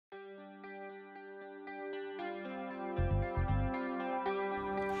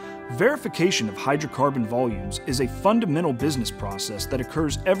Verification of hydrocarbon volumes is a fundamental business process that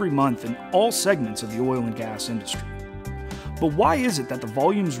occurs every month in all segments of the oil and gas industry. But why is it that the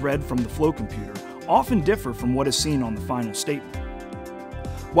volumes read from the flow computer often differ from what is seen on the final statement?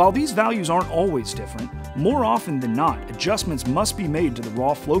 While these values aren't always different, more often than not, adjustments must be made to the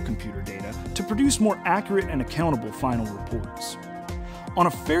raw flow computer data to produce more accurate and accountable final reports. On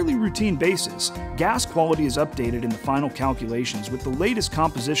a fairly routine basis, gas quality is updated in the final calculations with the latest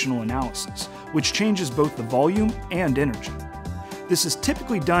compositional analysis, which changes both the volume and energy. This is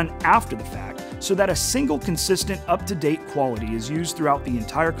typically done after the fact so that a single consistent up-to-date quality is used throughout the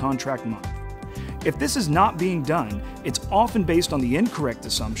entire contract month. If this is not being done, it's often based on the incorrect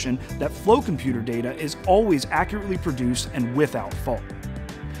assumption that flow computer data is always accurately produced and without fault.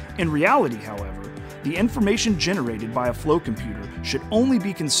 In reality, however, the information generated by a flow computer should only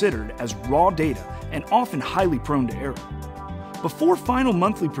be considered as raw data and often highly prone to error. Before final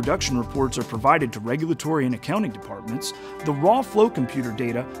monthly production reports are provided to regulatory and accounting departments, the raw flow computer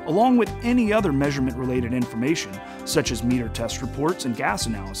data, along with any other measurement-related information, such as meter test reports and gas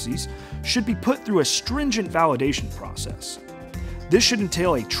analyses, should be put through a stringent validation process. This should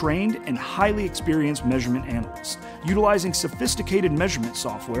entail a trained and highly experienced measurement analyst, utilizing sophisticated measurement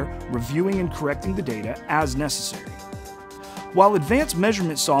software, reviewing and correcting the data as necessary. While advanced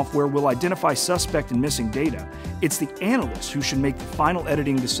measurement software will identify suspect and missing data, it's the analyst who should make the final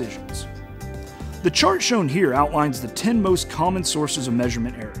editing decisions. The chart shown here outlines the 10 most common sources of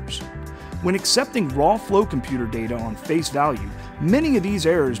measurement errors. When accepting raw flow computer data on face value, many of these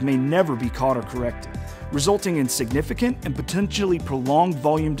errors may never be caught or corrected, resulting in significant and potentially prolonged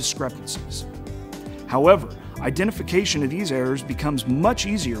volume discrepancies. However, identification of these errors becomes much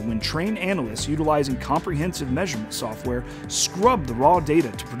easier when trained analysts utilizing comprehensive measurement software scrub the raw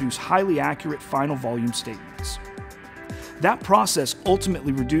data to produce highly accurate final volume statements. That process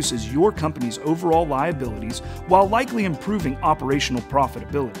ultimately reduces your company's overall liabilities while likely improving operational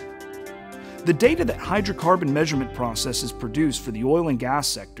profitability. The data that hydrocarbon measurement processes produce for the oil and gas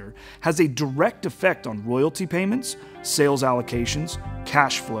sector has a direct effect on royalty payments, sales allocations,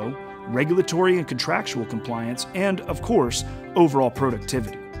 cash flow, regulatory and contractual compliance, and, of course, overall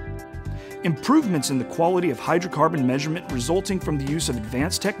productivity. Improvements in the quality of hydrocarbon measurement resulting from the use of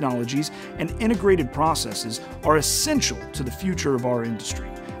advanced technologies and integrated processes are essential to the future of our industry,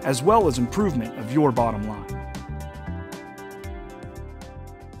 as well as improvement of your bottom line.